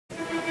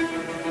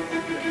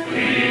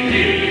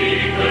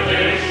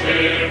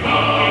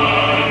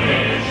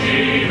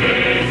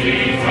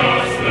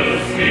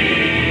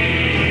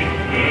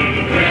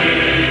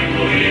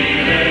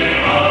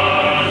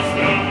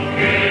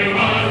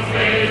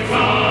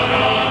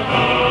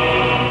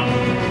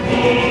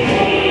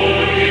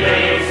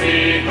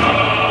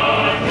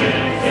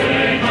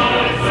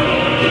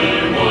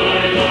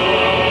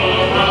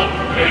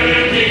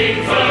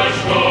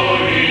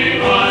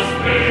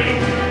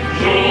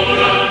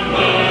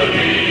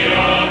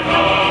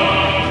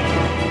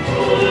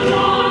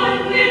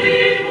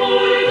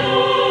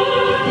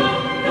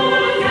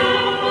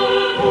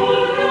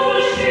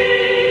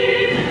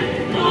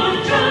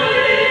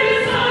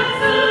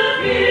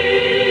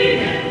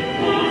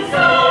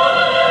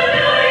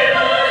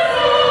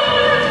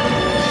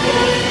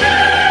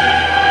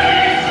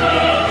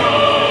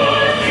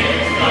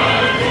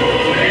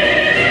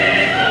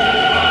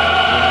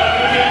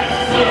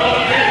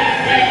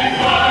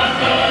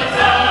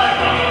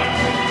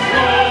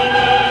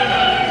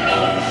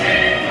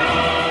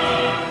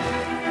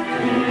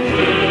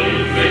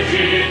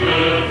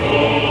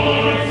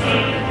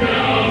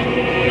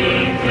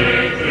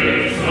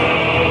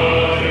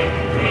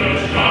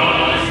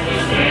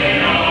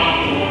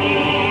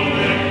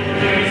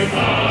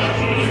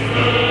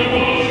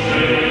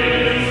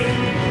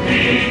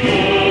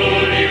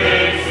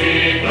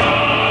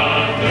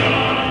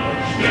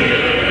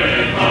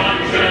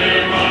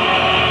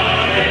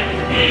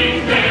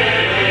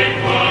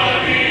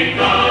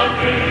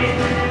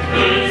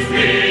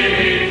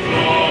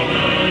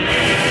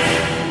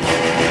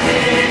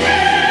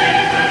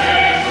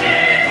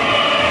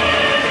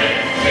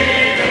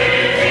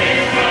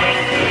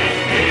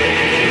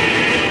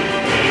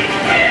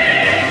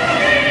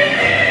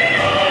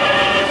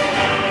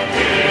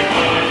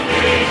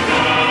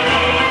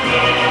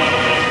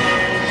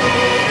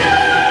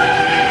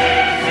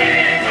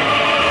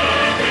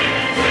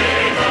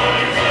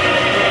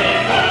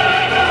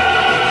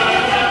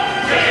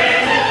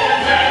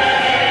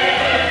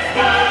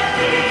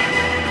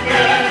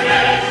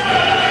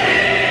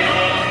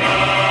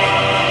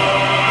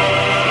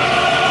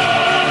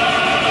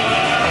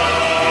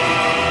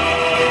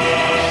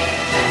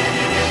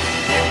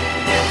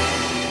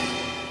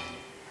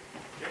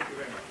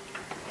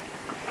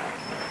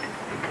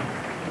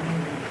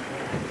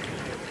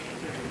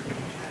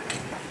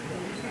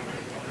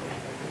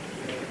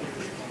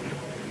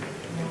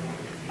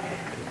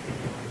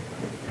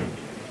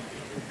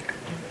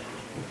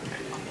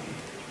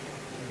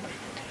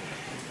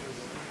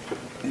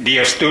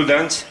Dear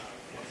students,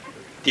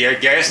 dear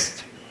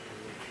guests,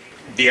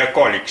 dear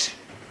colleagues,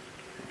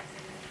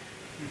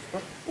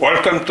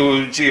 welcome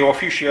to the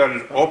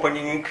official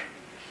opening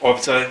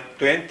of the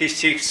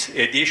 26th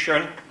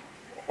edition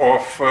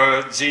of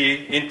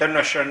the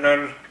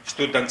International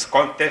Students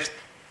Contest,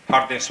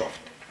 Hard&Soft.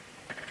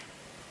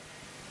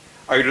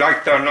 I would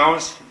like to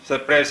announce the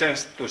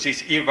presence to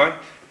this event,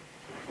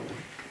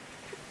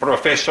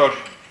 Professor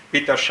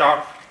Peter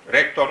Scharf,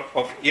 Rector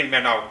of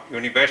Ilmenau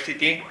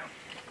University,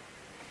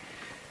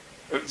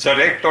 the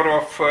Rector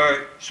of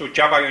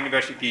Suceava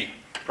University,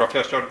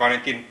 Professor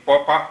Valentin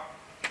Popa,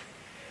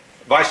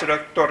 Vice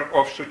Rector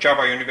of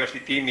Suceava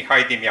University,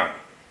 Mihai Dimian.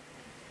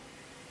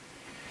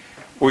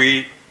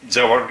 We,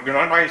 the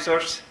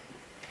organizers,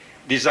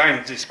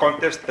 designed this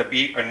contest to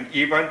be an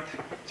event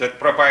that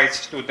provides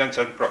students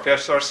and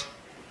professors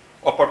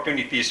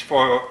opportunities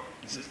for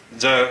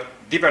the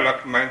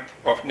development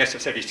of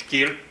necessary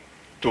skill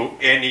to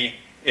any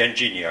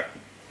engineer.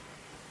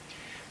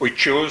 We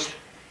choose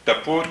to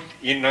put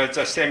in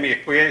the same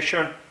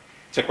equation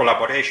the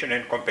collaboration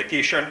and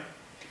competition,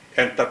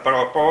 and to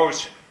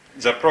propose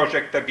the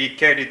project to be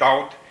carried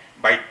out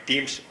by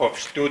teams of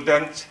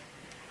students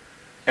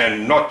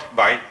and not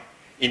by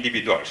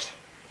individuals.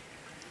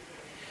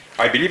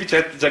 I believe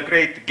that the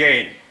great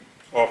gain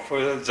of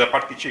the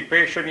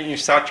participation in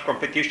such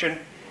competition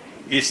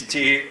is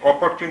the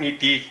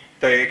opportunity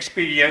to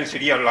experience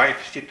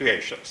real-life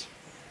situations.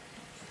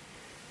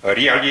 A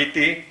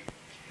reality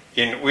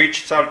in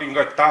which solving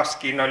a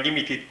task in a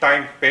limited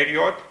time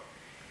period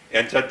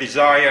and the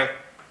desire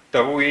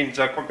to win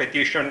the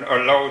competition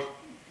allows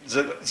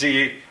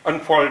the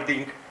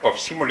unfolding of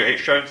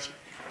simulations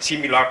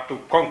similar to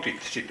concrete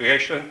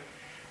situations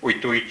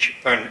with which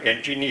an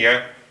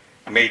engineer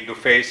may do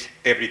face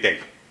every day.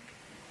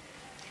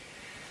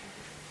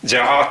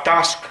 There are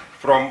tasks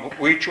from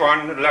which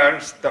one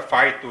learns to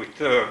fight with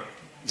the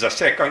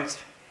seconds,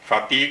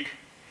 fatigue,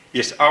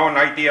 his own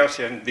ideas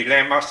and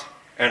dilemmas,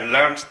 and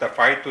learns to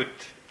fight with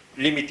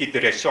limited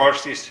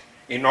resources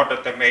in order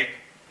to make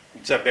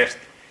the best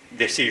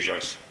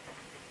decisions.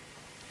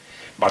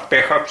 But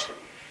perhaps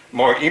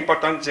more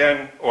important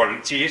than all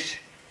this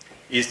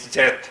is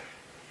that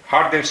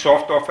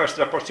Hard&Soft offers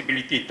the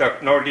possibility to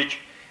acknowledge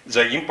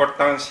the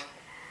importance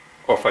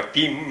of a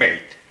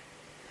teammate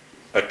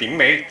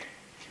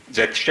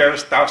that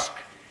shares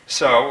tasks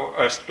so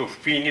as to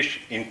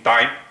finish in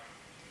time,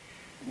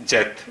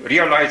 that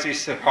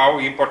realizes how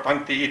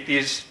important it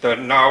is to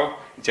know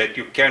that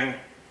you can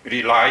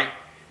rely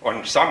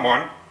on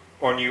someone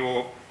when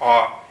you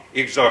are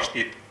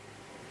exhausted,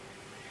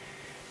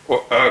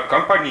 or a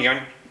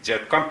companion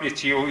that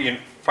completes you in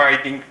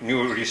finding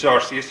new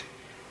resources,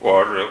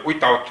 or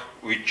without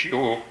which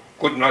you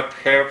could not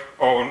have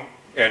won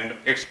and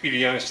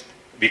experienced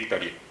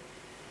victory.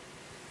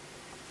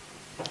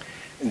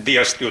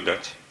 Dear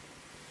students,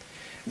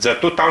 the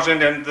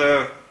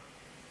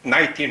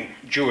 2019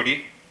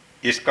 jury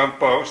is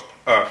composed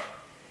of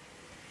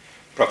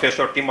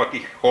Professor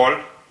Timothy Hall,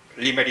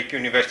 Limerick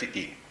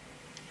University,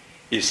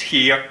 is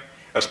here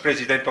as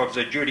president of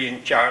the jury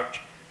in charge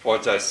for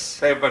the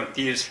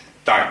 70th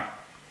time.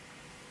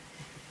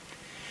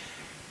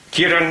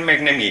 Kieran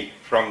McNamee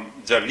from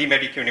the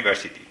Limerick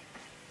University.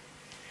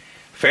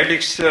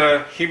 Felix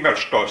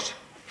Himmelstoss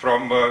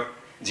from the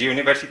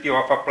University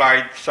of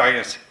Applied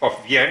Science of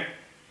Vienna,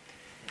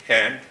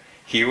 and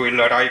he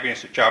will arrive in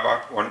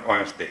Suceava on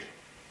Wednesday.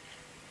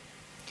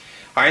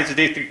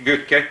 Heinz-Dietrich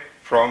Butke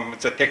from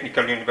the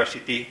Technical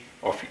University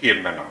of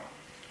Ilmenau.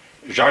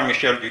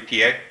 Jean-Michel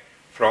Dutier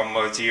from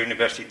the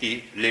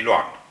University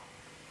Lilloise.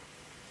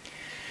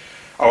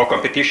 Our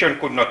competition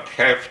could not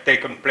have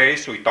taken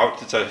place without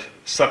the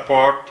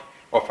support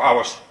of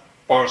our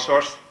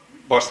sponsors,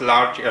 both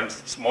large and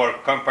small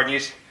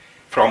companies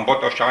from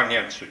Botoșani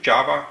and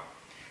Suceava,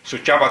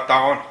 Suceava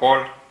Town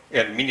Hall,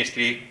 and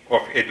Ministry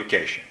of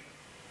Education.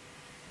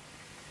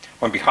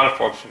 On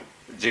behalf of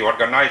the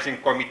organizing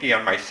committee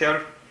and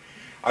myself,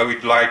 I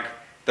would like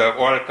to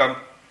welcome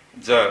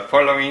the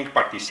following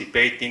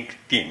participating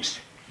teams: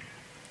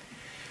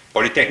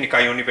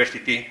 Polytechnica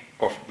University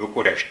of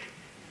Bucharest,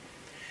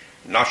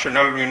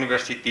 National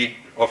University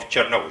of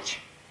Cernăuți,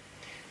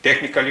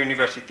 Technical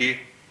University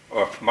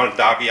of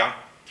Moldavia,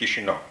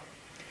 Chișinău,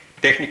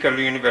 Technical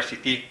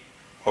University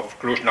of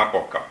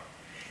Cluj-Napoca,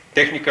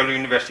 Technical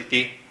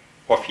University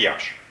of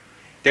Iași,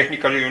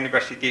 Technical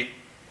University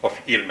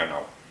of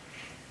Ilmenau,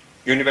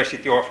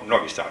 University of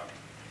Novi Sad,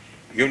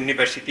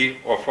 University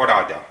of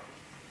Oradea,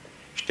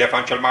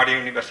 Ștefan cel Mare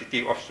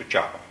University of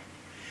Suceava,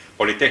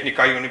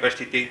 Polytechnica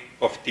University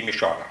of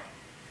Timișoara,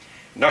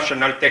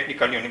 National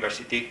Technical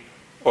University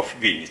of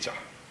Vinica.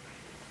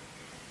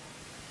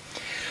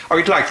 I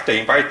would like to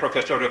invite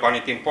Professor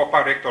Valentin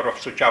Popa, Rector of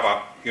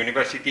Suceava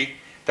University,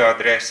 to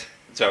address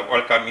the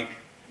welcoming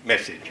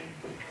message.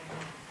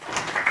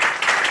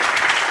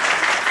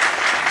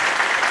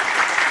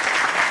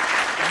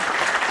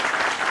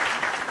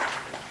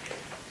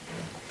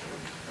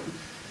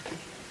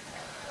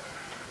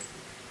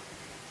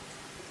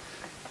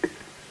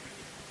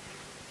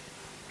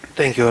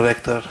 Thank you,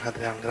 Rector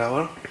Adrian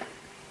Grauer.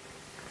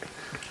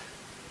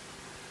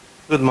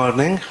 Good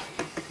morning.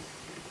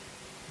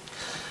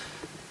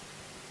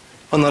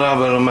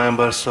 Honorable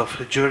members of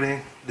the jury,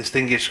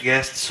 distinguished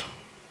guests,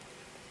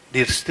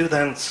 dear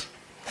students,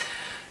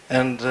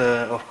 and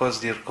of course,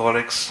 dear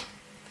colleagues.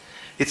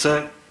 It's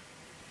a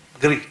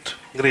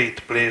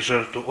great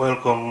pleasure to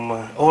welcome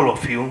all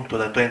of you to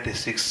the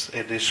 26th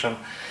edition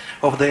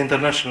of the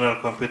International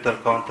Computer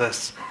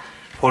Contest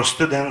for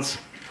Students,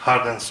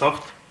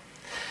 Hard&Soft,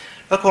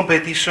 a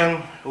competition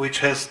which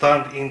has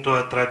turned into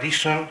a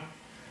tradition,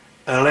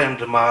 a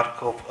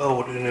landmark of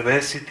our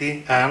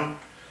university, and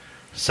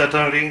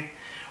certainly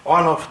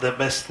one of the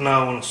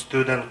best-known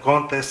student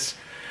contests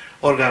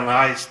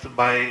organized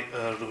by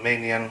a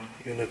Romanian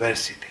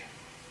university.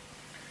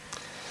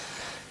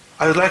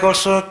 I would like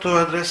also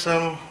to address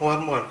a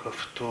warm welcome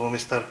to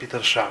Mr. Peter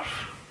Scharf,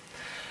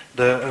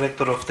 the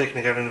Rector of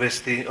Technical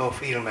University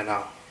of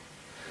Ilmenau,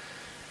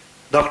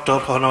 Doctor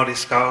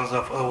Honoris Causa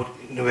of our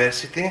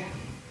university.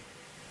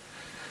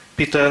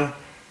 Peter,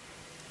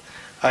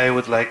 I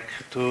would like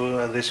to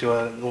address you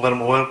a warm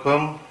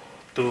welcome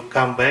to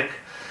come back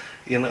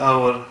in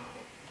our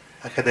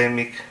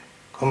academic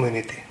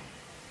community.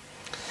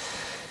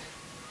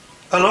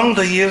 Along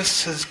the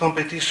years, this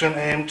competition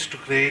aimed to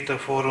create a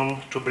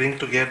forum to bring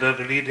together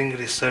the leading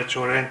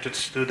research-oriented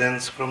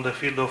students from the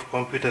field of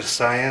computer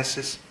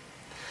sciences,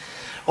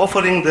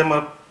 offering them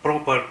a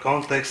proper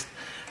context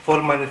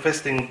for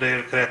manifesting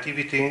their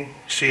creativity,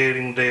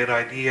 sharing their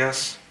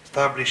ideas,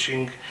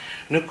 establishing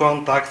new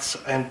contacts,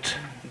 and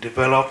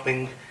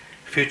developing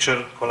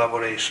future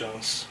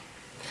collaborations.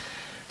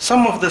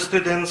 Some of the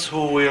students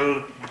who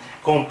will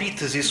compete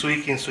this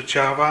week in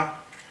Suceava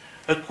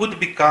could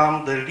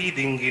become the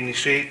leading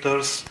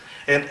initiators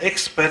and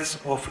experts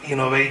of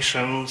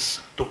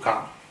innovations to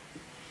come.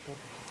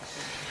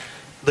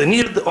 The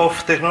need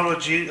of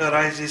technology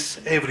arises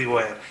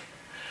everywhere,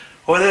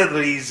 whether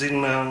it is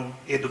in an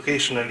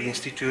educational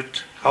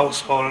institute,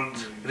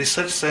 household,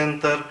 research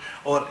center,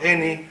 or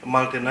any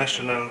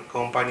multinational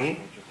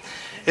company,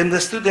 and the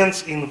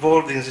students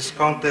involved in this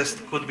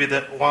contest could be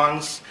the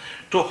ones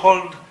to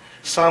hold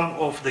some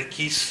of the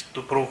keys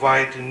to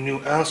provide new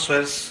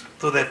answers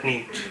to that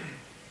need.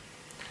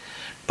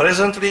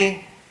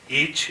 Presently,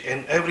 each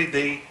and every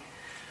day,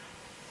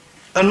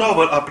 a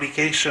novel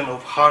application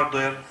of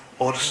hardware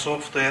or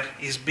software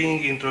is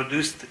being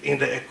introduced in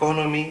the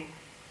economy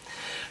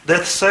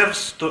that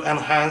serves to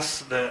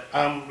enhance the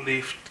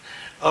uplift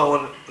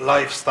our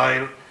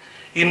lifestyle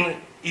in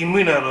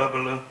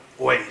innumerable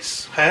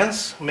ways,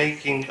 hence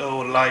making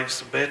our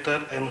lives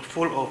better and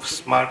full of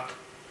smart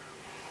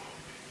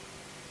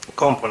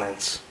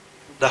components.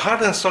 The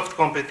Hard&Soft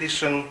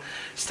competition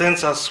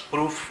stands as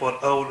proof for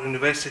our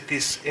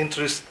university's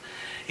interest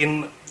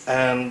in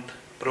and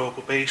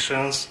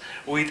preoccupations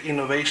with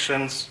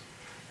innovations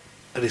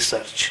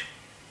research.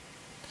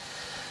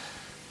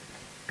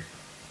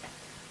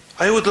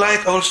 I would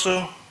like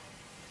also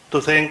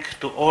to thank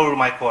to all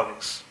my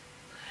colleagues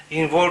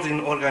involved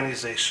in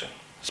organization,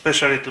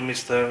 especially to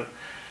Mr.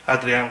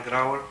 Adrian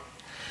Grauer,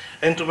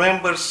 and to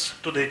members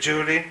to the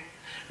jury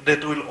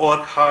that will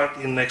work hard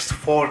in next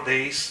 4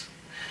 days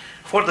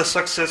for the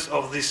success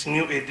of this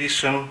new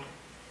edition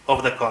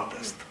of the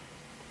contest.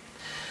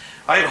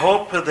 I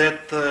hope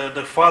that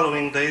the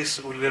following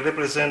days will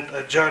represent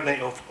a journey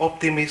of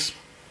optimism,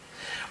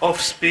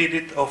 of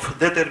spirit, of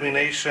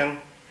determination,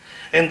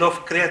 and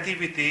of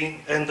creativity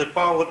and the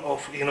power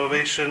of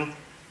innovation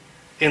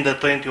in the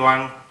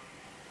 21st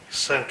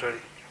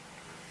century.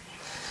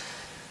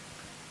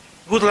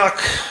 Good luck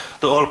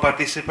to all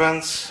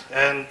participants,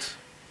 and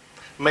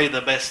may the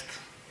best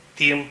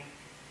team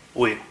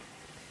win.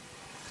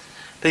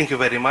 Thank you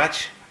very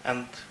much,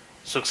 and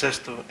success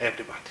to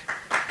everybody.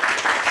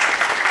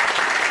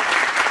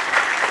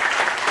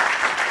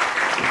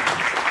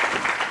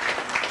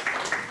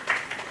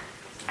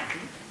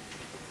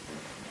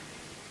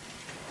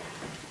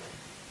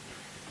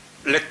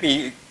 Let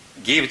me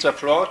give the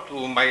floor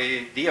to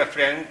my dear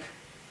friend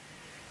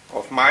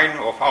of mine,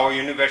 of our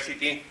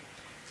university,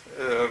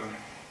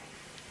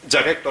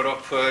 the rector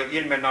of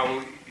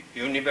Ilmenau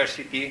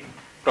University,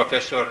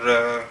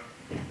 Professor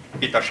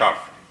Peter Scharf.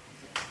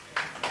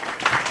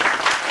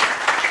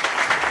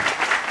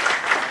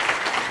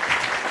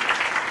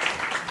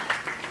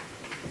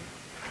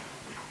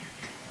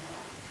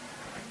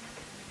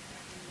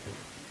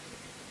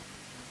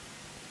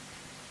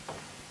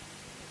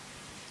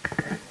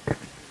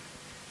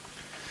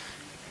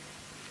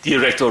 Dear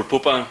Rector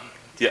Popa,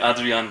 dear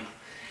Adrian,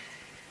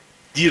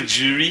 dear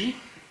jury,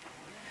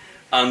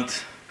 and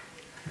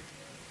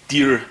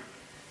dear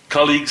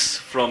colleagues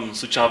from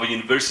Suceava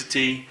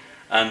University,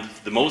 and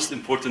the most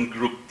important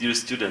group, dear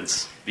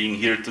students, being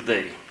here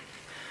today.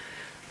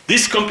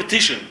 This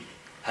competition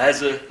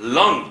has a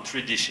long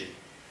tradition.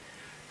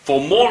 For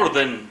more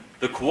than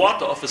the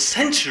quarter of a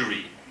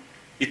century,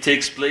 it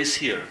takes place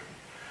here.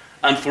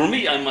 And for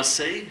me, I must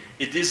say,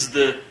 it is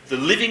the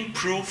living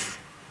proof,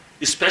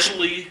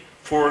 especially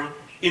for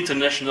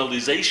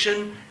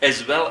internationalization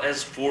as well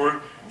as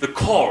for the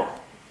core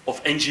of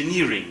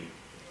engineering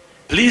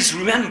Please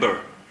remember,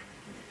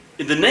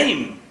 in the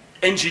name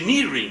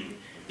engineering,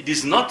 it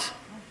is not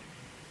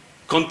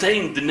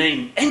contained the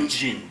name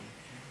engine,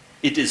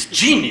 it is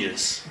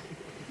genius.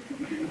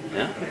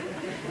 Yeah?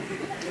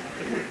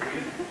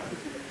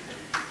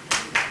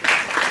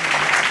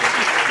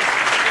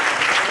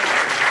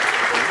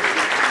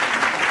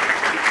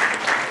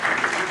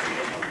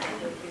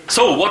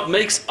 So, what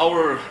makes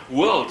our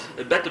world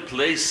a better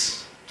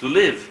place to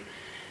live?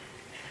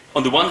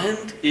 On the one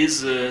hand,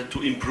 is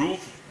to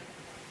improve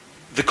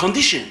the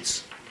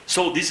conditions.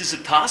 So, this is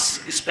a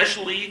task,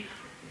 especially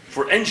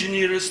for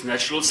engineers,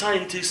 natural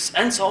scientists,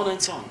 and so on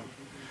and so on.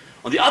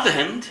 On the other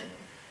hand,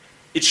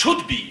 it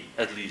should be,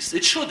 at least,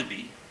 it should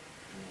be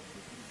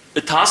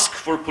a task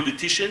for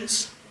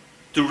politicians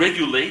to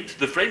regulate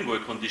the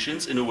framework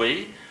conditions in a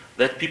way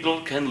that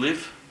people can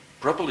live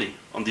properly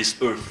on this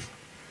earth.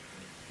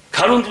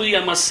 Currently,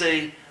 I must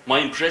say, my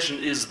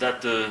impression is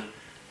that the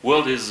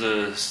world is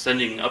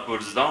standing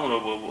upwards down, or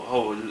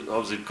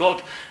how is it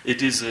called?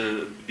 It is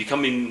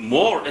becoming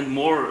more and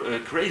more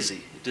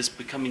crazy. It is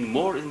becoming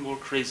more and more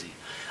crazy.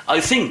 I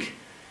think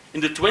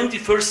in the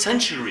 21st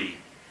century,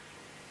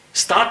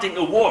 starting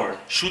a war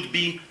should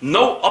be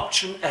no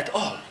option at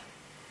all.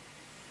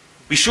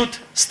 We should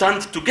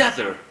stand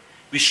together.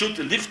 We should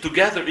live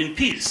together in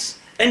peace.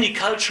 Any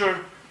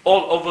culture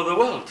all over the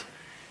world.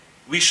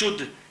 We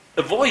should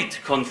avoid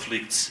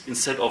conflicts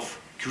instead of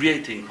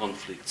creating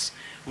conflicts.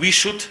 We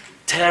should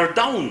tear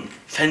down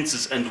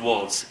fences and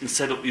walls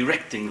instead of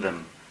erecting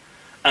them.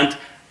 And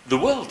the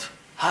world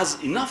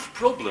has enough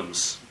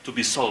problems to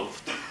be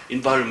solved.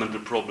 Environmental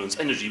problems,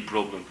 energy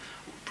problem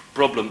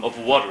of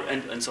water,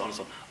 and so on and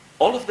so on.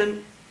 All of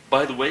them,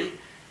 by the way,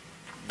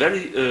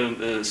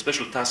 very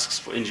special tasks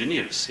for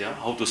engineers, yeah?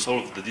 How to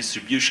solve the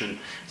distribution,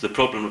 the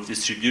problem of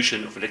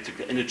distribution of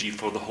electrical energy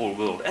for the whole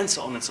world, and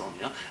so on and so on,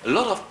 yeah? A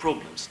lot of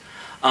problems.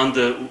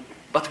 And,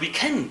 but we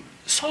can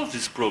solve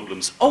these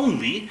problems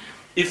only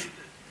if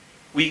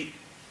we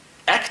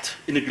act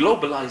in a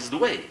globalized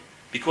way,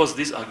 because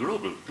these are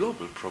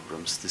global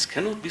problems. This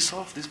cannot be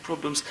solved, these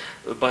problems,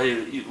 by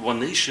one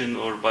nation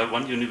or by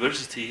one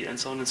university, and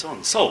so on and so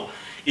on. So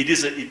it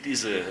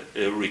is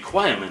a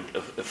requirement,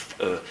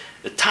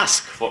 a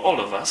task for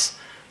all of us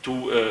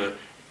to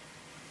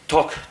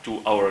talk to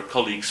our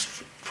colleagues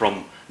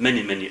from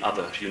many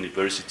other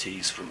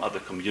universities, from other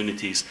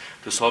communities,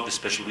 to solve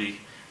especially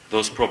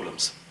those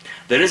problems.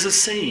 There is a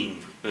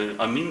saying,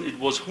 I mean it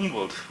was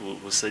Humboldt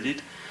who said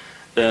it,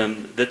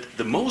 that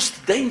the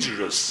most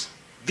dangerous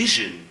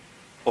vision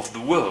of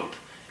the world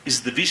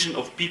is the vision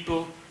of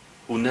people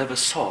who never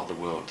saw the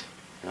world.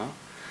 Yeah?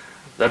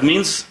 That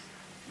means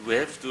we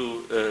have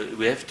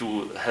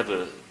to have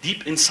a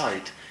deep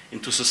insight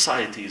into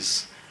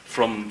societies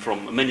from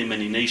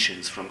many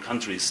nations, from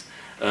countries,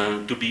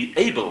 to be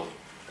able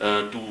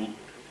to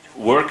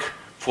work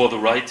for the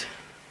right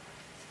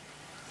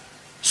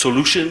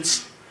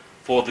solutions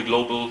for the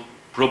global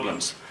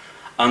problems.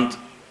 And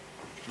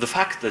the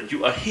fact that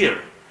you are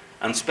here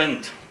and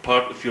spend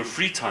part of your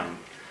free time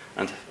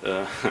and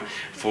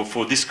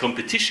for this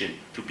competition,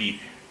 to be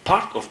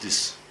part of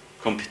this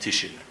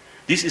competition,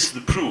 this is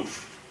the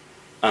proof,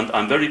 and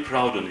I'm very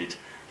proud on it,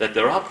 that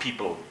there are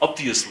people,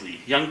 obviously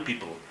young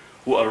people,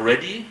 who are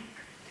ready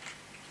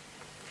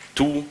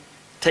to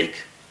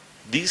take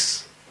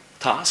these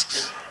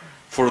tasks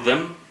for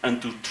them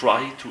and to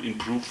try to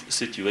improve the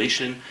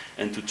situation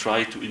and to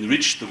try to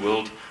enrich the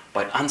world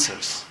by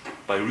answers,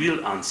 by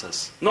real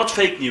answers. Not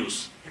fake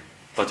news,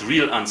 but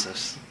real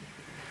answers.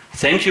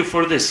 Thank you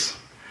for this.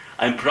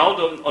 I'm proud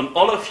on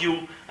all of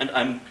you, and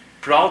I'm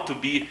proud to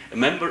be a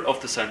member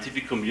of the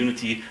scientific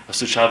community of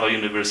Suceava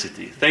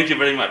University. Thank you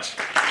very much.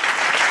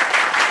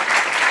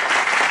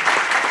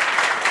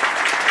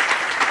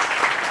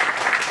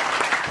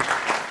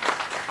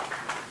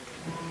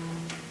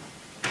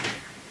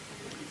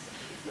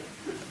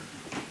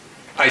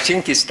 I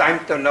think it's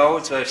time to know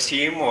the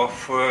theme of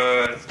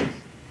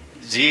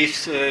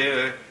this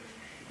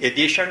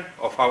edition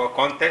of our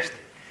contest.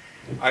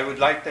 I would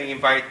like to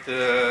invite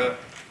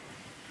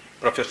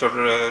Professor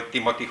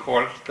Timothy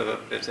Hall to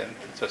present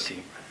the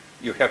theme.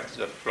 You have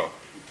the floor.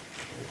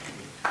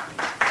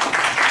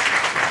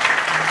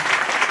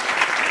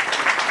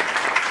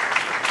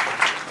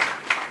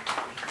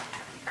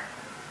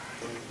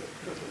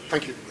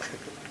 Thank you.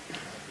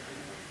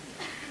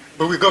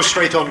 But we'll go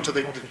straight on to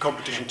the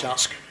competition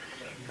task.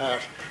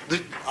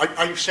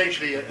 I'm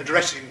essentially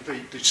addressing the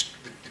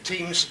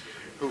teams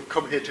who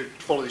come here to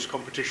follow this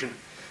competition.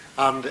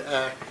 And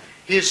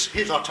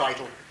here's our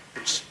title.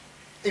 It's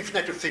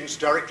Internet of Things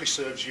directly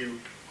serves you.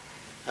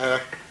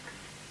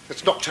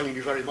 It's not telling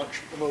you very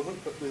much at the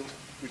moment, but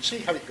we'll see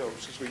how it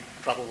goes as we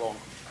travel along.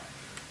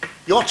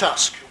 Your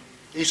task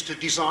is to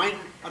design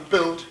and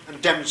build and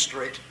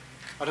demonstrate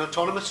an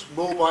autonomous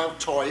mobile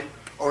toy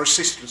or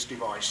assistance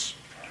device.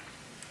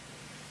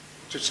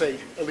 To say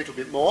a little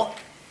bit more,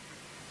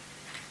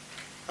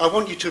 I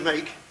want you to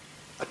make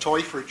a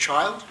toy for a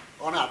child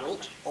or an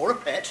adult or a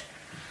pet,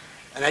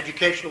 an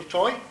educational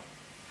toy,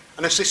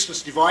 an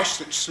assistance device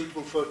that's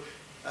suitable for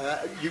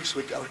use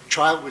with a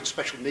child with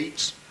special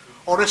needs,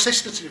 or an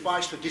assistance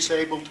device for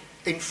disabled,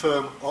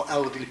 infirm or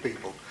elderly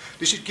people.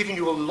 This is giving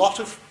you a lot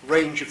of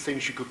range of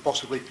things you could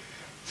possibly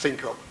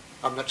think of,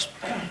 and that's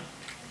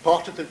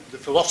part of the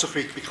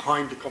philosophy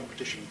behind the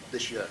competition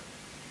this year.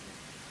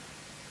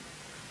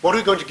 What are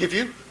we going to give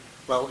you?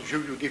 Well, as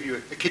usual, we'll give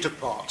you a kit of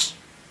parts.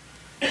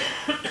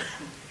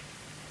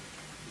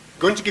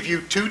 Going to give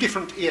you 2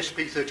 different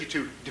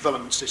ESP32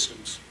 development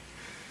systems.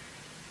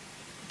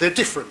 They're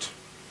different,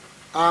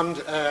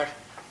 and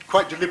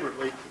quite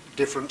deliberately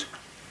different.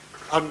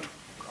 And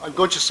I'm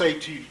going to say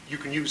to you, you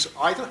can use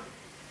either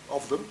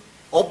of them,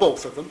 or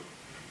both of them,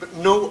 but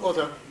no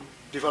other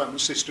development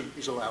system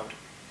is allowed.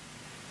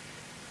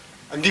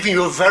 I'm giving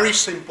you a very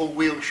simple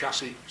wheel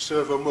chassis,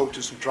 servo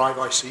motors and drive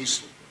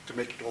ICs to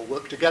make it all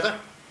work together.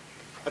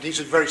 And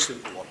it's a very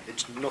simple one.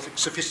 It's nothing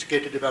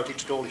sophisticated about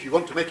it at all. If you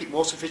want to make it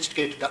more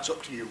sophisticated, that's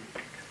up to you.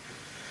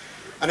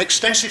 An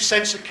extensive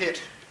sensor kit,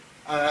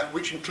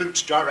 which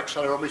includes gyro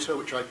accelerometer,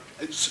 which I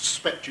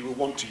suspect you will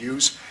want to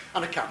use,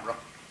 and a camera,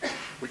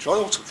 which I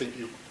also think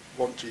you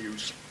want to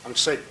use.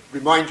 And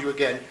remind you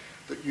again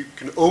that you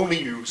can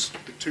only use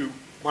the 2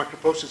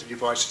 microprocessor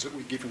devices that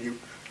we've given you,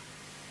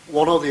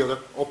 one or the other,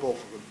 or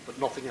both of them, but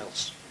nothing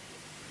else.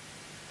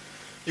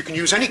 You can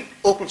use any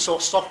open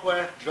source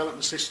software,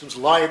 development systems,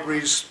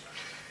 libraries,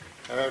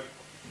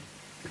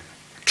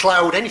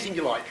 cloud, anything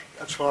you like,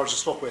 as far as the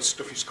software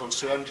stuff is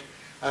concerned.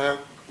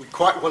 We're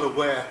quite well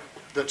aware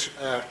that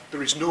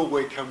there is no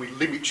way can we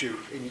limit you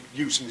in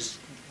using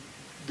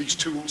these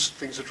tools,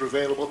 things that are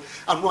available,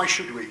 and why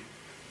should we?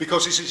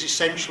 Because this is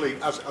essentially,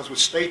 as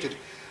was stated,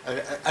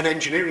 an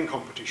engineering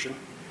competition,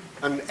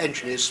 and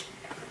engineers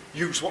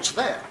use what's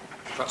there.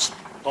 That's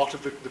part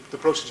of the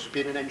process of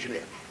being an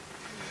engineer.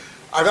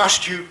 I've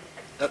asked you,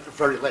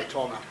 very late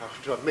on I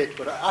have to admit,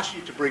 but I asked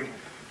you to bring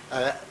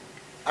an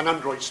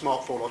Android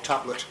smartphone or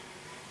tablet,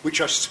 which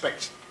I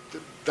suspect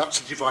that's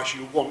the device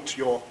you want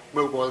your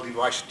mobile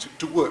device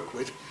to work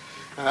with,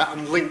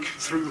 and link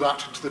through that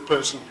to the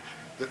person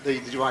that the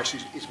device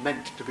is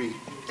meant to be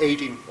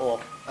aiding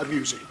or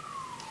amusing.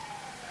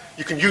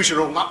 You can use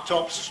your own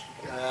laptops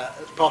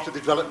as part of the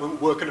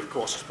development work, and of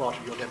course as part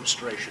of your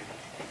demonstration.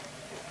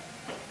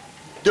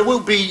 There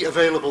will be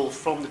available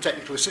from the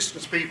technical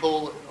assistance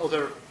people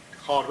other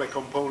hardware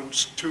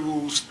components,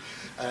 tools,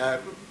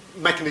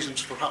 mechanisms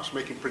for perhaps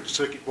making printed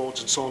circuit boards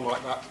and so on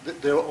like that.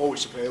 They're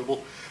always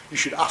available. You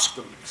should ask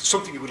them. If it's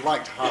something you would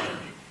like to have,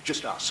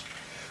 just ask.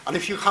 And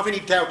if you have any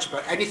doubts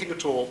about anything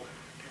at all,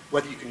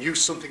 whether you can use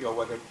something or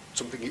whether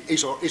something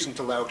is or isn't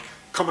allowed,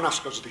 come and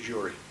ask us as the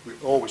jury. We're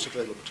always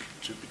available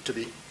to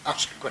be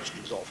asked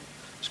questions of.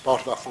 It's part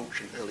of our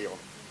function early on.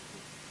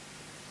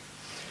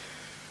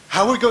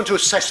 How are we going to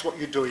assess what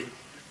you're doing?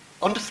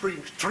 Under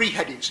three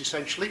headings,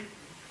 essentially: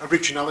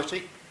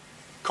 originality,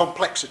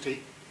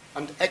 complexity,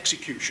 and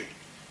execution.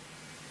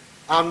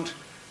 And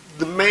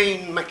the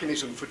main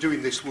mechanism for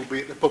doing this will be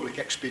at the public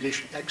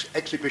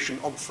exhibition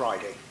on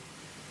Friday.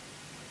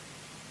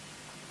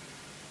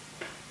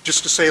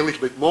 Just to say a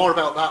little bit more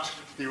about that,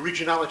 the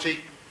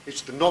originality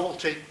is the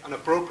novelty and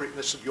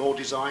appropriateness of your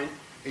design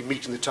in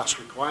meeting the task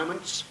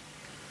requirements.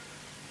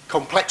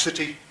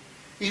 Complexity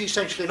is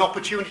essentially an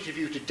opportunity for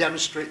you to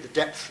demonstrate the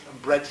depth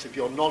and breadth of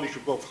your knowledge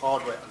of both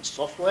hardware and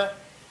software.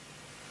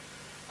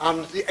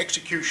 And the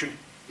execution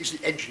is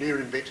the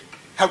engineering bit.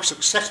 How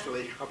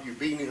successfully have you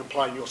been in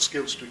applying your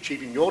skills to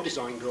achieving your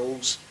design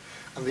goals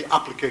and the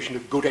application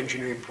of good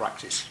engineering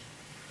practice?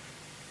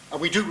 And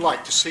we do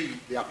like to see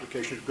the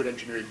application of good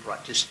engineering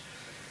practice,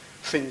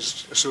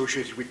 things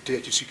associated with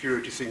data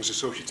security, things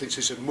associated with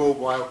things as a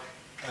mobile,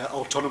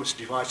 autonomous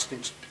device,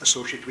 things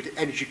associated with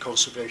energy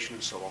conservation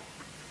and so on.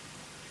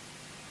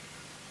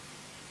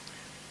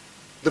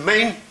 The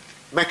main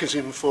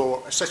mechanism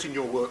for assessing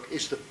your work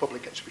is the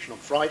public exhibition on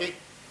Friday.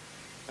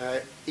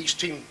 Each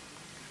team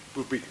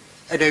will be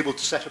enabled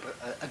to set up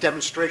a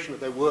demonstration of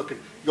their work, and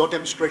your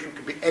demonstration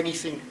can be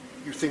anything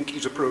you think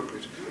is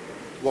appropriate.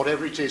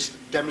 Whatever it is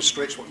that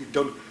demonstrates what you've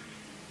done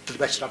to the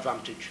best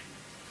advantage.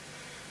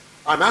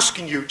 I'm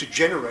asking you to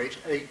generate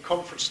a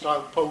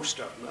conference-style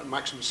poster, a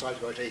maximum size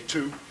about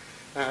A2,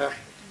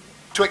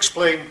 to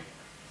explain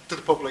to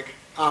the public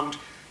and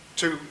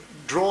to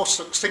draw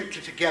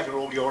succinctly together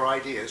all your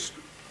ideas,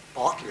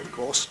 partly, of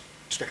course,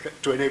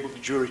 to enable the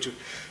jury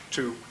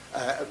to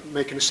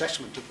make an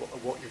assessment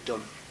of what you've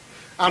done.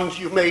 And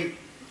you may,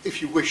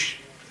 if you wish,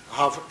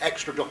 have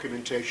extra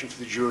documentation for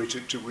the jury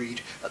to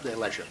read at their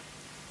leisure.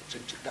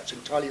 That's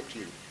entirely up to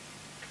you.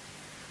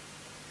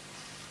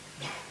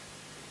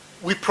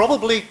 We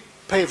probably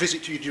pay a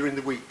visit to you during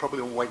the week,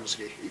 probably on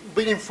Wednesday. It will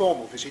be an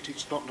informal visit.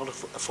 It's not a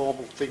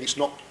formal thing. It's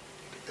not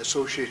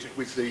associated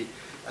with the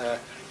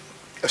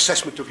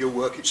assessment of your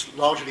work. It's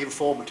largely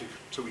informative,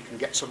 so we can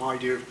get some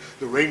idea of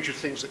the range of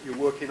things that you're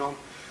working on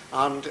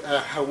and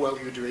how well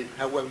you're doing,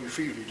 how well you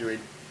feel you're doing.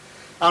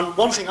 And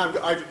one thing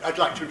I'd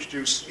like to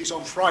introduce is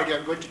on Friday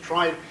I'm going to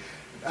try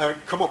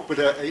and come up with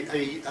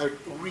a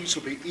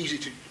reasonably easy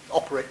to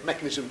operate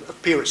mechanism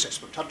of peer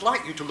assessment. I'd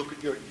like you to look at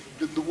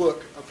the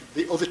work of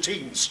the other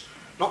teams,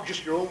 not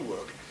just your own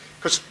work,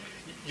 because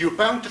you're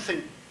bound to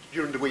think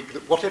during the week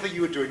that whatever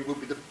you are doing will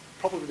be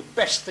probably the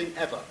best thing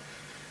ever,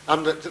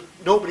 and that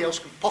nobody else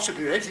can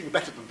possibly do anything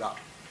better than that.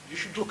 You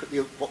should look at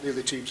what the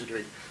other teams are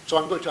doing. So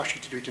I'm going to ask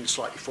you to do it in a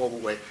slightly formal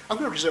way. I'm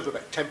going to reserve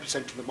about 10%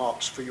 of the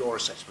marks for your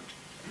assessment.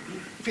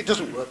 If it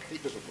doesn't work,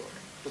 it doesn't work.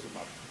 It doesn't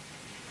matter.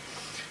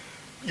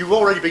 You've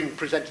already been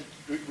presented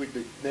with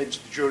the names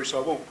of the jury,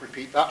 so I won't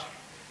repeat that.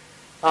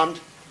 And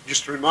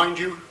just to remind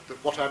you that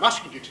what I'm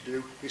asking you to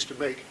do is to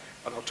make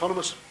an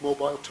autonomous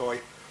mobile toy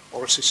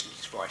or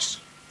assistance device.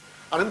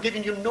 And I'm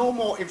giving you no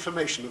more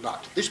information than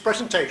that. This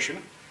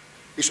presentation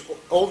is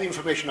all the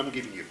information I'm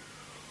giving you.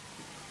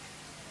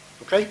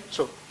 Okay,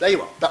 so there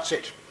you are, that's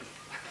it.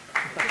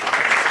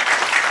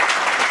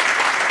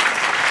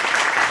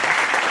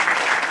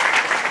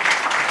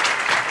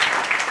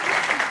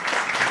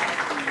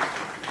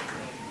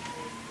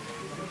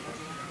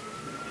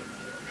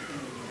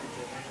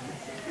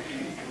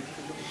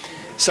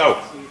 So,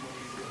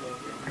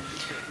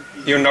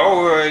 you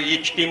know,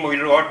 each team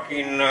will work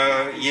in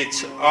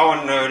its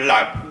own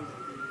lab.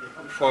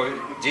 For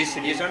this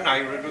reason,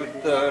 I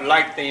would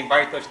like to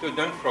invite a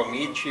student from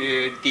each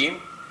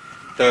team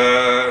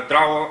to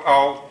draw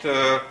out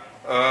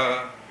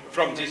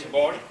from this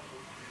board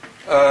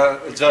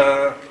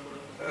the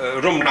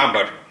room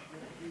number.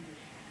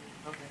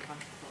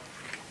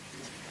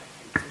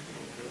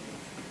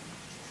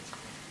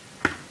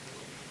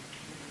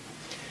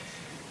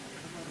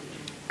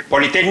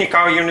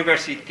 Polytechnical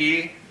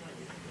University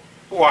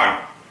 1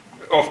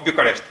 of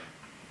Bucharest.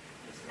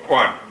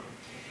 1.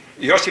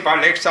 Iosif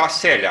Alexa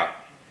Selea,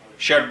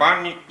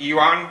 Șerban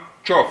Ioan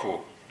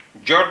Ciofu,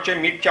 George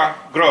Mircea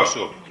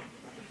Grosu,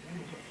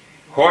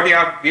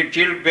 Horia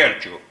Virgil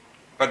Verciu,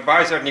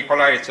 advisor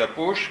Nicolae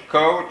Țăpuș,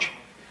 coach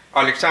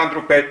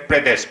Alexandru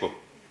Predescu.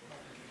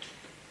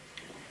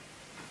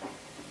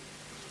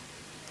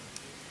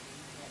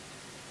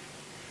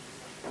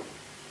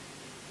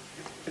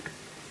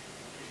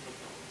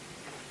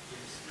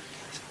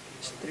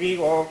 Three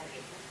or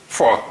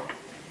four.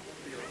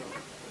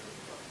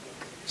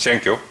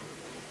 Thank you.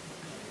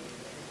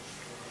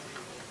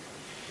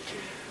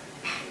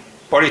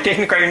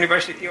 Polytechnical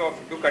University of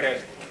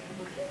Bucharest.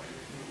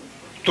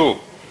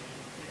 2.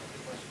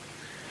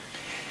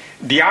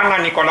 Diana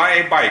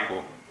Nicolae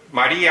Baicu,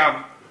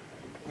 Maria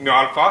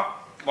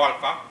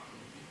Moalfa,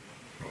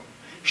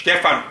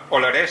 Ștefan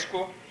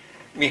Olărescu,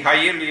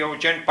 Mihail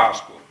Eugen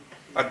Pascu,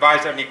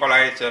 advisor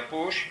Nicolae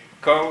Țăpuș,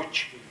 coach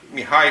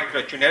Mihai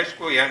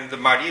Crăciunescu and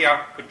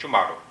Maria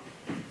Cârciumaru.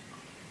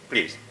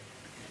 Please.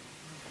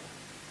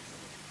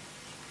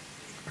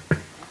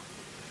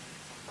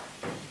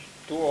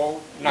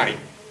 (209).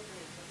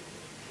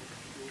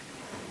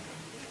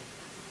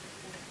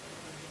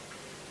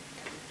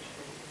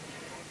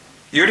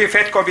 Yuri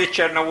Fetkovic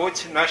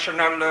Cernăuț,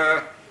 National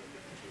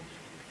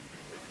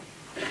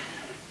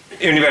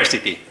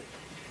University.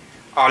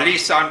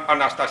 Alisa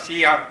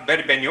Anastasia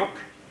Berbeniuc,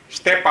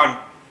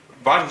 Stepan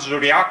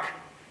Vanzuriac,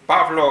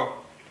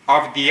 Pavlo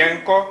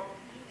Avdienko,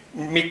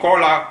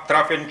 Micola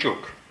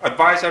Trafenciuc.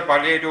 Advisor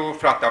Valeriu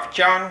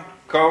Fratavcean,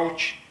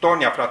 coach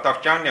Tonia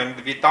Fratavcean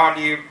and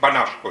Vitali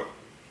Banașcu.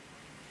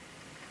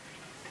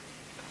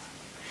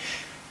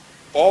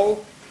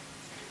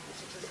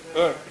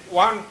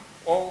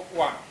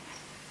 101.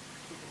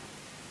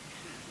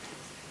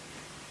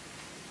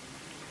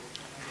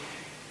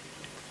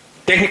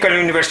 Technical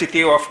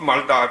University of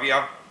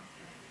Moldavia,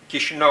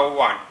 Chișinău 1.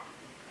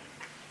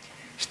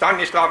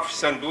 Stanislav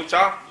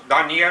Sânduța,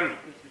 Daniel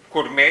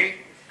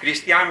Curmei,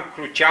 Cristian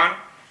Crucean,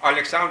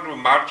 Alexandru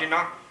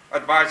Margina,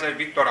 advisor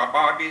Victor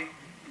Ababi,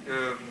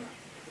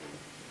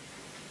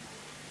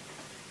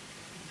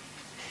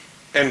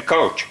 and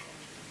coach.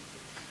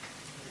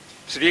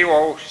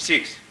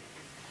 306.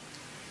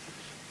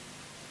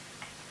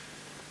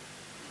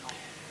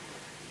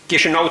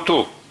 Chișinău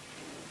 2.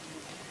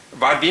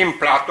 Vadim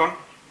Platon,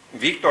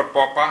 Victor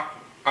Popa,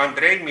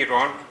 Andrei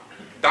Miron,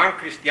 Dan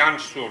Cristian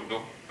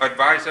Surdu,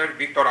 advisor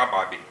Victor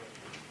Ababi.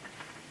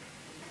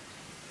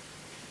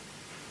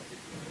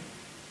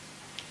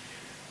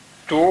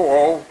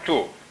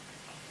 202.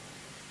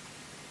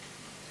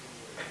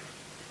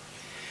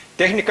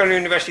 Technical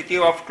University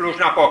of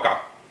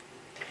Cluj-Napoca.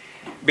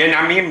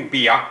 Benjamin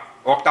Bia,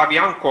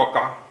 Octavian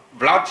Coca,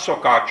 Vlad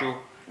Socaciu,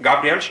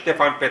 Gabriel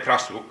Ștefan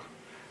Petrasuc,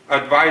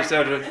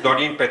 advisor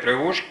Dorin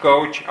Petreuș,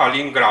 coach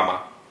Alin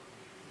Grama.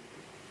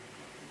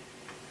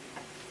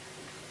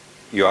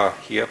 You are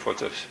here for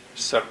the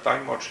third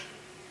time or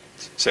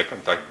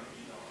second time?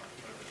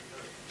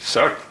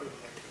 Third?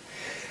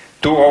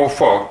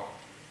 204.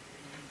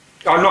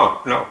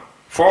 Oh, no.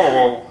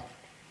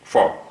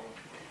 404.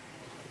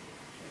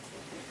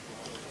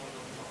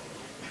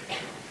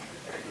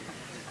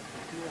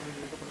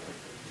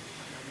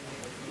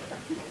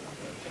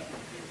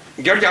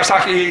 Gheorghe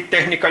Asahi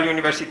Technical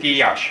University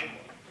Iași.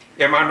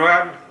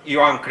 Emanuel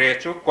Ioan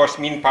Crețu,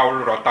 Cosmin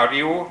Paul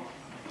Rotariu,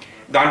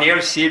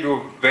 Daniel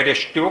Silviu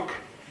Vereștiuc,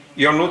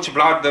 Ionuț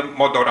Vlad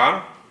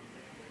Modoran,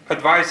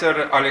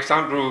 advisor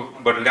Alexandru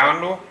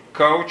Bărleanu,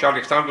 coach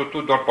Alexandru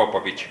Tudor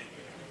Popovici.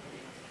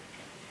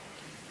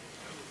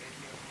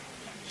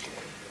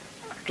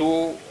 205.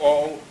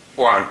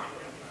 201.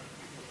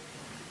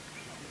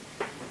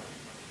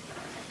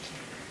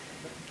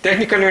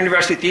 Technical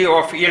University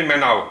of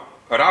Ilmenau,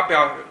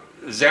 Rabia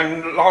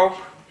Zenlov,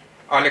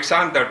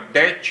 Alexander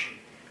Deci,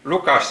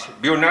 Lucas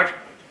Buhner,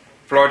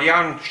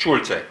 Florian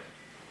Schulze.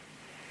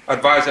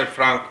 Advisor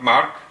Frank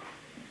Mark,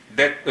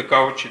 the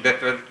coach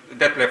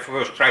Detlef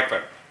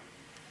Streifer.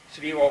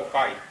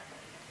 305.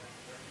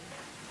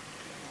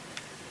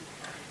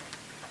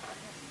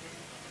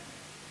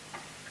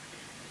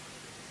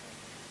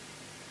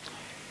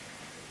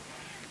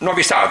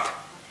 Novi Sad.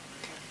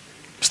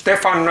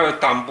 Stefan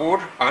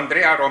Tambur,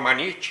 Andreea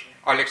Romanici,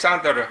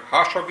 Alexander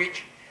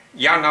Hașovici,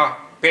 Iana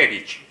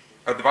Perici.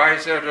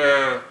 Advisor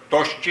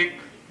Toșcic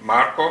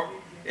Marco,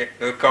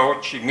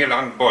 coach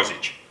Milan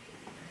Bozic.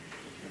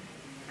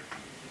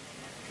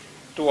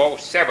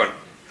 207.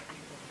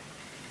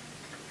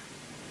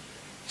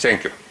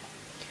 Thank you.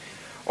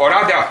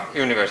 Oradea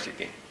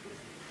University.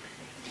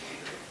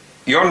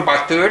 Ion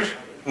Batâr,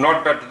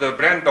 Norbert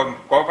Brandon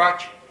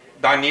Kovac,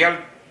 Daniel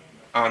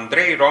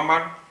Andrei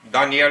Roman,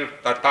 Daniel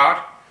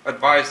Tatar,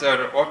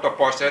 advisor Otto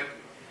Posset,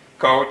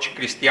 coach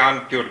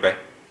Cristian Turbe.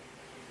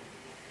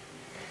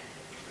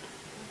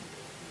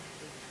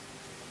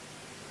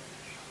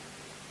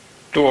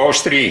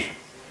 (203).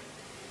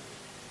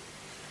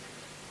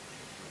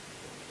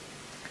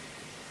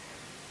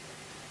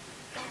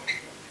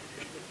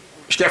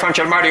 Ștefan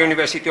cel Mare,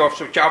 University of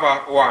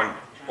Suceava 1,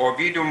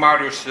 Ovidiu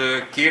Marius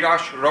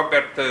Chiraș,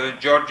 Robert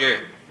George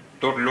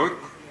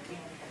Turluc,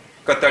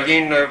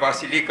 Cătălin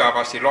Vasilica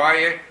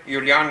Vasiloae,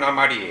 Iuliana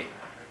Marie.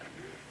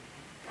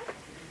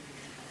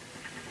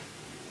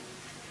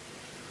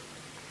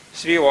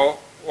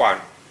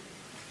 (301).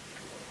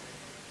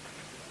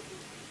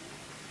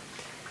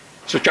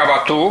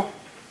 Suceava 2,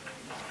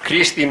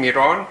 Cristi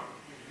Miron,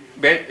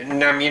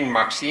 Benjamin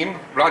Maxim,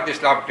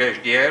 Vladislav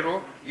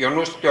Grejdieru,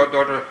 Ionus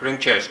Teodor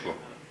Râncescu.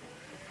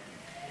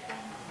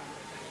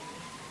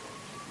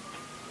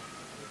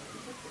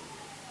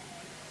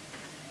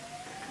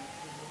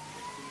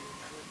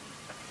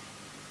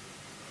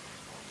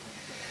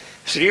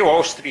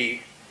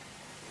 (303).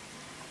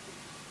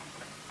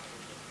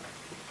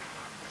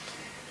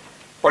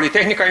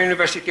 Polytechnica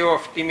University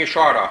of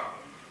Timișoara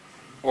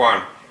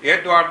 1,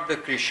 Eduard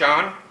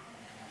Crișan,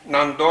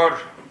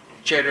 Nandor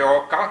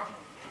Cereoca,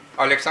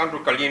 Alexandru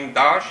Călin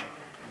Daj,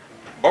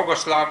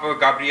 Bogoslav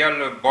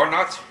Gabriel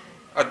Bonaț,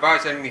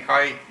 advisor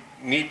Mihai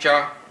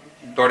Micea,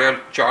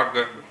 Dorel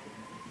Ceargă,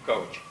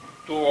 coach.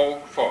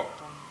 204.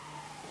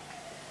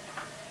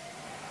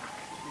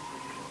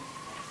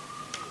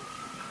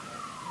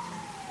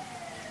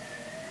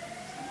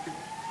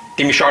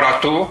 Timișoara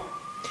 2,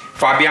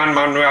 Fabian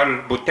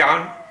Manuel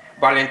Butean,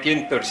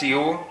 Valentin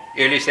Târziu,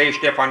 Elisei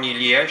Ștefan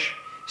Ilieș,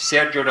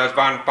 Sergiu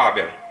Răzvan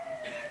Pavel.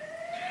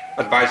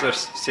 Advisor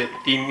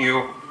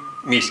Septimiu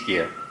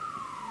Mischie.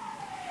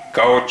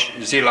 Coach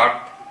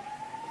Zilard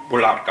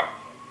Bularca.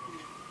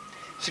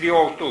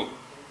 302.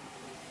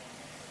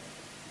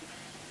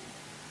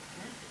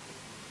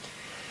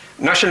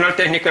 National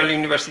Technical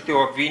University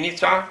of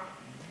Vinica,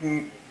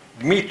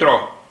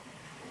 Dmitro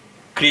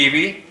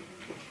Crivi,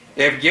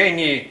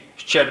 Evgeni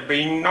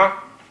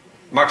Șcerbina,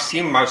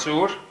 Maxim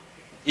Mazur,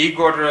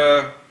 Igor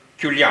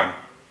Chiulian.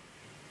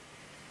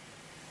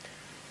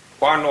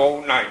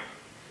 109.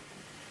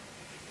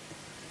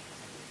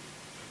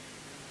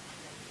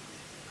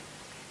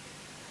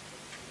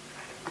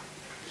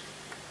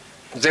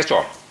 That's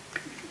all,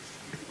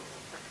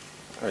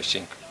 I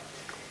think.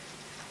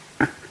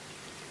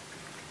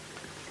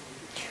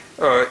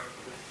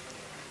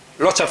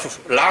 Lots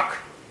of luck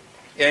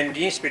and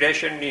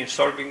inspiration in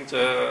solving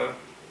the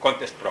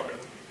contest problem.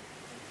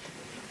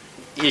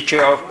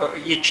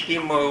 Each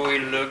team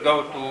will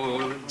go to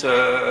the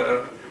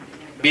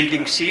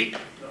building C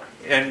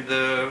and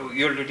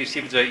you'll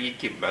receive the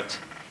equipment.